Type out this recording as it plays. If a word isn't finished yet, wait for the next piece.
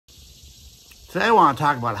Today I want to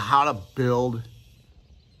talk about how to build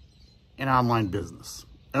an online business,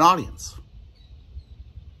 an audience.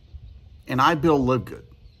 And I build LiveGood,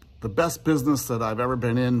 the best business that I've ever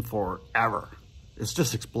been in forever. It's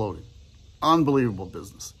just exploding. Unbelievable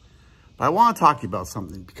business. But I want to talk to you about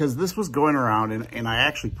something because this was going around and I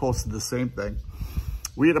actually posted the same thing.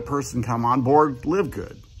 We had a person come on board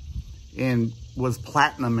LiveGood and was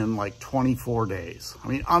platinum in like 24 days. I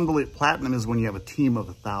mean, unbelievable. Platinum is when you have a team of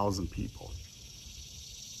 1,000 people.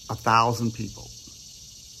 1,000 people.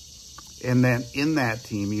 And then in that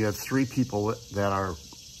team, you have 3 people that are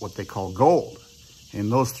what they call gold.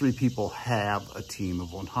 And those 3 people have a team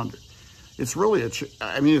of 100. It's really,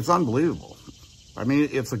 it's unbelievable. I mean,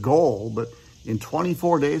 it's a goal, but in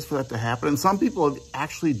 24 days for that to happen, and some people have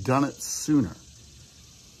actually done it sooner.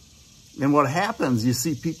 And what happens, you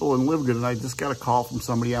see people in LiveGood, and I just got a call from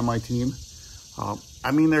somebody on my team.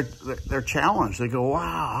 They're challenged. They go,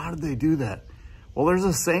 wow, how did they do that? Well, there's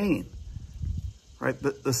a saying, right?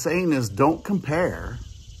 The saying is, don't compare,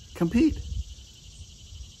 compete.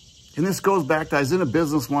 And this goes back to, I was in a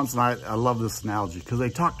business once, and I love this analogy, because they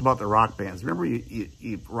talked about the rock bands. Remember,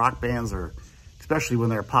 rock bands are, especially when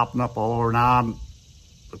they're popping up all over. Now,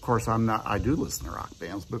 I do listen to rock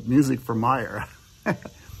bands, but music from my era.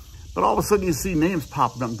 But all of a sudden, you see names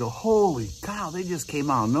popping up and go, holy cow, they just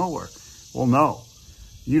came out of nowhere. Well, no,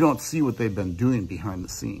 you don't see what they've been doing behind the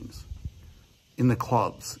scenes. In the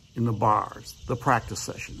clubs, in the bars, the practice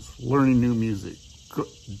sessions, learning new music,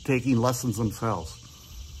 taking lessons themselves.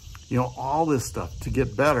 You know, all this stuff to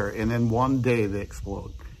get better, and then one day they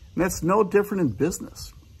explode. And that's no different in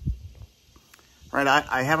business. Right,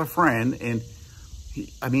 I have a friend, and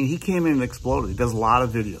he came in and exploded. He does a lot of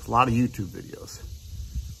videos, a lot of YouTube videos.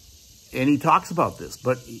 And he talks about this,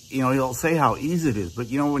 but, you know, he'll say how easy it is. But,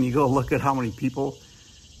 you know, when you go look at how many people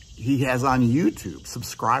he has on YouTube,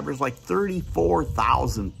 subscribers, like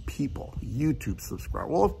 34,000 people, YouTube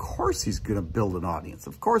subscribers. Well, of course he's going to build an audience.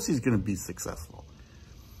 Of course he's going to be successful.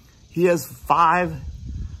 He has 5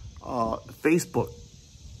 Facebook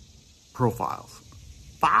profiles.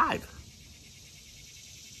 5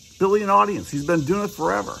 billion audience. He's been doing it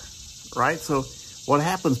forever, right? So what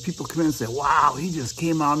happens, people come in and say, wow, he just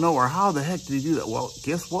came out of nowhere. How the heck did he do that? Well,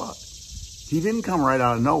 guess what? He didn't come right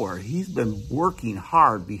out of nowhere. He's been working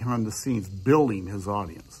hard behind the scenes, building his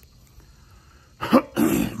audience.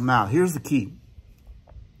 Now, here's the key.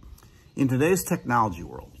 In today's technology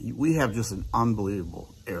world, we have just an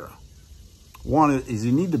unbelievable era. One is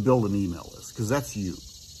you need to build an email list, because that's you.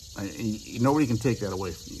 Nobody can take that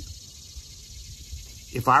away from you.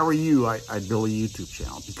 If I were you, I'd build a YouTube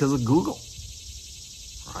channel because of Google.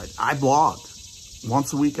 Right? I blogged.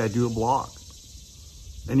 Once a week, I do a blog.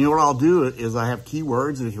 And you know what I'll do is I have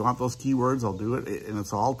keywords, and if you want those keywords, I'll do it. And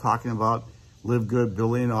it's all talking about LiveGood,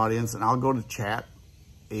 building an audience. And I'll go to Chat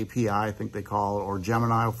API, I think they call it, or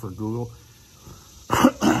Gemini for Google.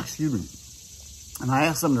 Excuse me. And I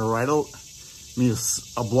ask them to write me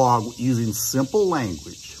a blog using simple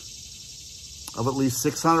language of at least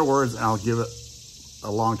 600 words, and I'll give it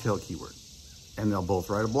a long tail keyword. And they'll both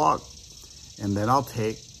write a blog. And then I'll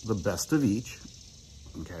take the best of each.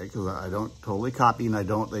 Okay, because I don't totally copy, and they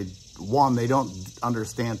don't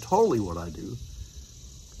understand totally what I do.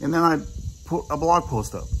 And then I put a blog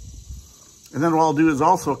post up. And then what I'll do is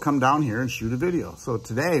also come down here and shoot a video. So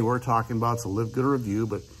today we're talking about, it's a LiveGood review,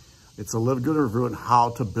 but it's a LiveGood review on how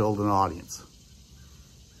to build an audience.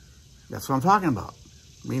 That's what I'm talking about.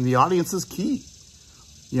 I mean, the audience is key.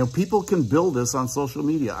 You know, people can build this on social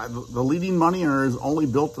media. The leading money earner is only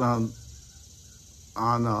built on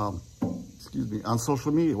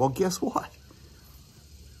social media. Well, guess what?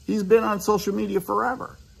 He's been on social media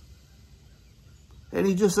forever. And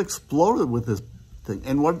he just exploded with this thing.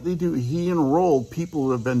 And what did he do? He enrolled people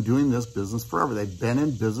who have been doing this business forever. They've been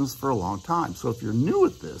in business for a long time. So if you're new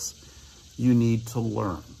at this, you need to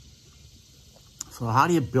learn. So how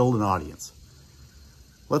do you build an audience?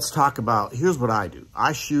 Let's talk about, here's what I do.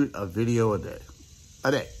 I shoot a video a day.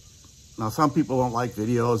 Now, some people don't like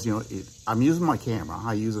videos. You know, I'm using my camera.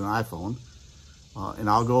 I use an iPhone. And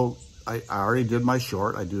I'll go, I already did my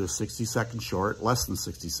short. I do a 60-second short, less than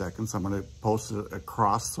 60 seconds. I'm going to post it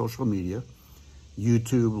across social media,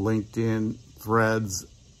 YouTube, LinkedIn, Threads,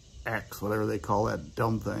 X, whatever they call that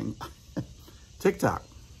dumb thing, TikTok,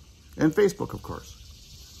 and Facebook, of course.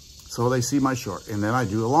 So they see my short. And then I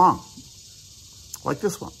do a long, like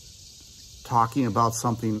this one, talking about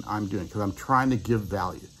something I'm doing, because I'm trying to give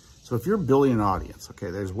value. So if you're building an audience,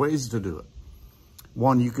 okay, there's ways to do it.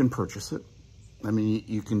 One, you can purchase it. I mean,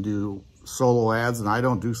 you can do solo ads, and I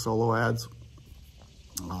don't do solo ads.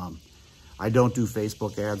 I don't do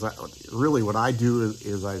Facebook ads. Really, what I do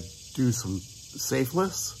is I do some safe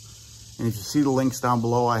lists. And if you see the links down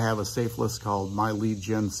below, I have a safe list called My Lead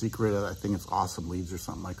Gen Secret. I think it's Awesome Leads or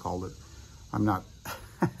something I called it. I'm not,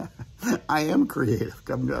 I am creative.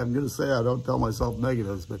 I'm going to say I don't tell myself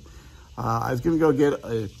negatives, but I was going to go get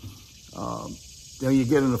a, you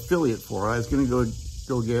get an affiliate for it. I was going to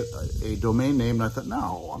go get a domain name, and I thought,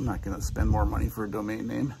 no, I'm not going to spend more money for a domain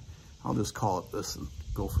name. I'll just call it this and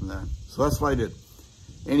go from there. So that's what I did.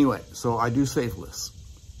 Anyway, so I do safe lists,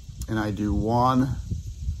 and I do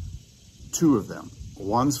two of them.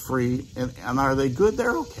 One's free, and are they good?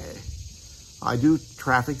 They're okay. I do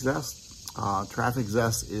Traffic Zest. Traffic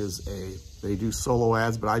Zest is they do solo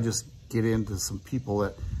ads, but I just get into some people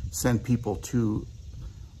that send people to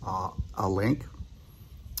a link.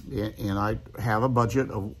 And I have a budget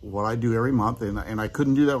of what I do every month, and I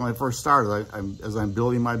couldn't do that when I first started. As I'm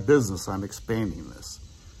building my business, I'm expanding this.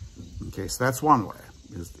 Okay, so that's one way,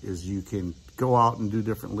 is you can go out and do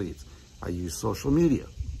different leads. I use social media.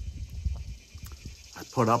 I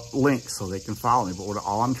put up links so they can follow me, but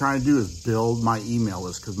all I'm trying to do is build my email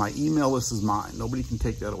list, because my email list is mine. Nobody can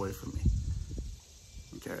take that away from me.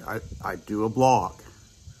 Okay, I do a blog.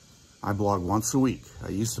 I blog once a week. I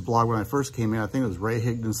used to blog when I first came in. I think it was Ray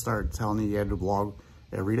Higdon started telling me you had to blog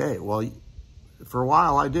every day. Well, for a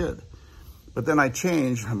while I did. But then I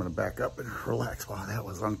changed. I'm going to back up and relax. Wow, that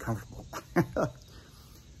was uncomfortable.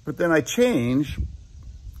 But then I changed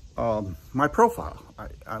my profile.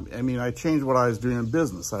 I mean, I changed what I was doing in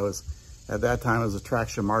business. At that time, I was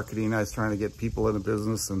attraction marketing. I was trying to get people into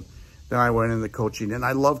business. And then I went into coaching. And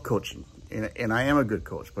I love coaching. And I am a good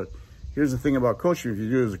coach. But here's the thing about coaching. If you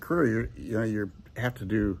do it as a career, you have to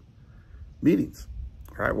do meetings,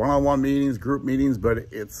 right? One-on-one meetings, group meetings, but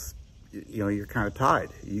it's, you're kind of tied.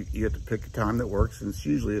 You have to pick a time that works, and it's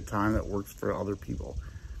usually a time that works for other people.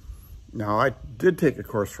 Now, I did take a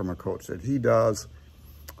course from a coach that he does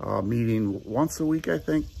a meeting once a week, I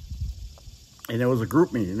think, and it was a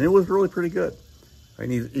group meeting. It was really pretty good.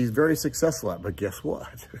 And he's very successful at it, but guess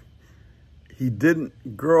what? He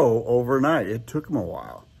didn't grow overnight. It took him a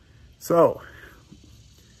while. So,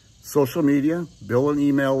 social media, build an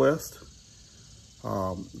email list,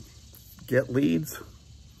 get leads,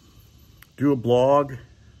 do a blog.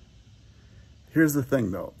 Here's the thing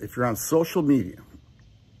though, if you're on social media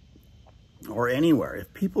or anywhere,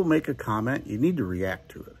 if people make a comment, you need to react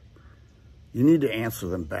to it. You need to answer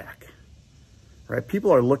them back, right?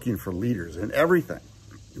 People are looking for leaders in everything.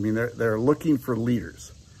 I mean, they're looking for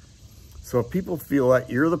leaders. So if people feel that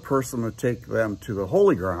you're the person to take them to the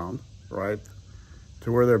holy ground, right,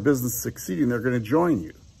 to where their business is succeeding, they're going to join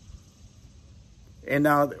you. And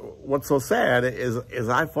now what's so sad is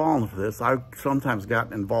I've fallen for this. I've sometimes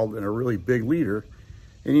gotten involved in a really big leader,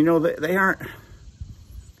 and they aren't,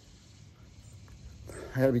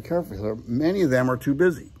 I gotta be careful here. Many of them are too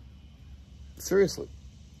busy. Seriously.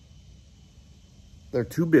 They're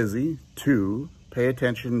too busy to pay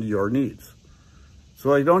attention to your needs.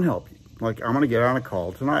 So they don't help you. Like, I'm gonna get on a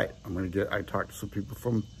call tonight. I talked to some people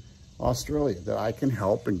from Australia that I can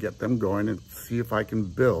help and get them going and see if I can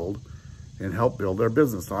build and help build their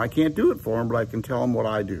business. Now, I can't do it for them, but I can tell them what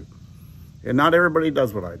I do. And not everybody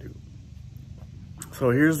does what I do. So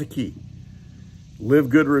here's the key.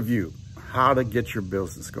 LiveGood review, how to get your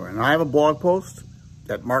business going. And I have a blog post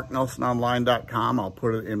at marknelsononline.com. I'll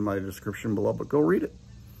put it in my description below, but go read it,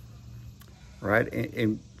 right?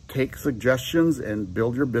 And take suggestions and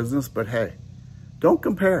build your business, but hey, don't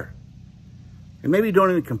compare. And maybe don't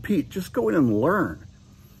even compete, just go in and learn.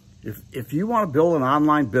 If you want to build an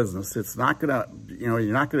online business, it's not gonna, you're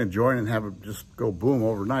not gonna join and have it just go boom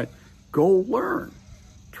overnight. Go learn.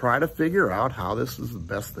 Try to figure out how this is the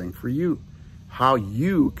best thing for you. How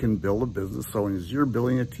you can build a business so as you're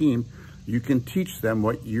building a team, you can teach them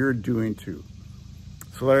what you're doing too.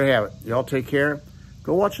 So there you have it. Y'all take care.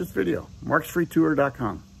 Go watch this video.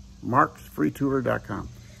 marksfreetour.com. marksfreetour.com.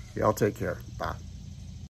 Y'all take care. Bye.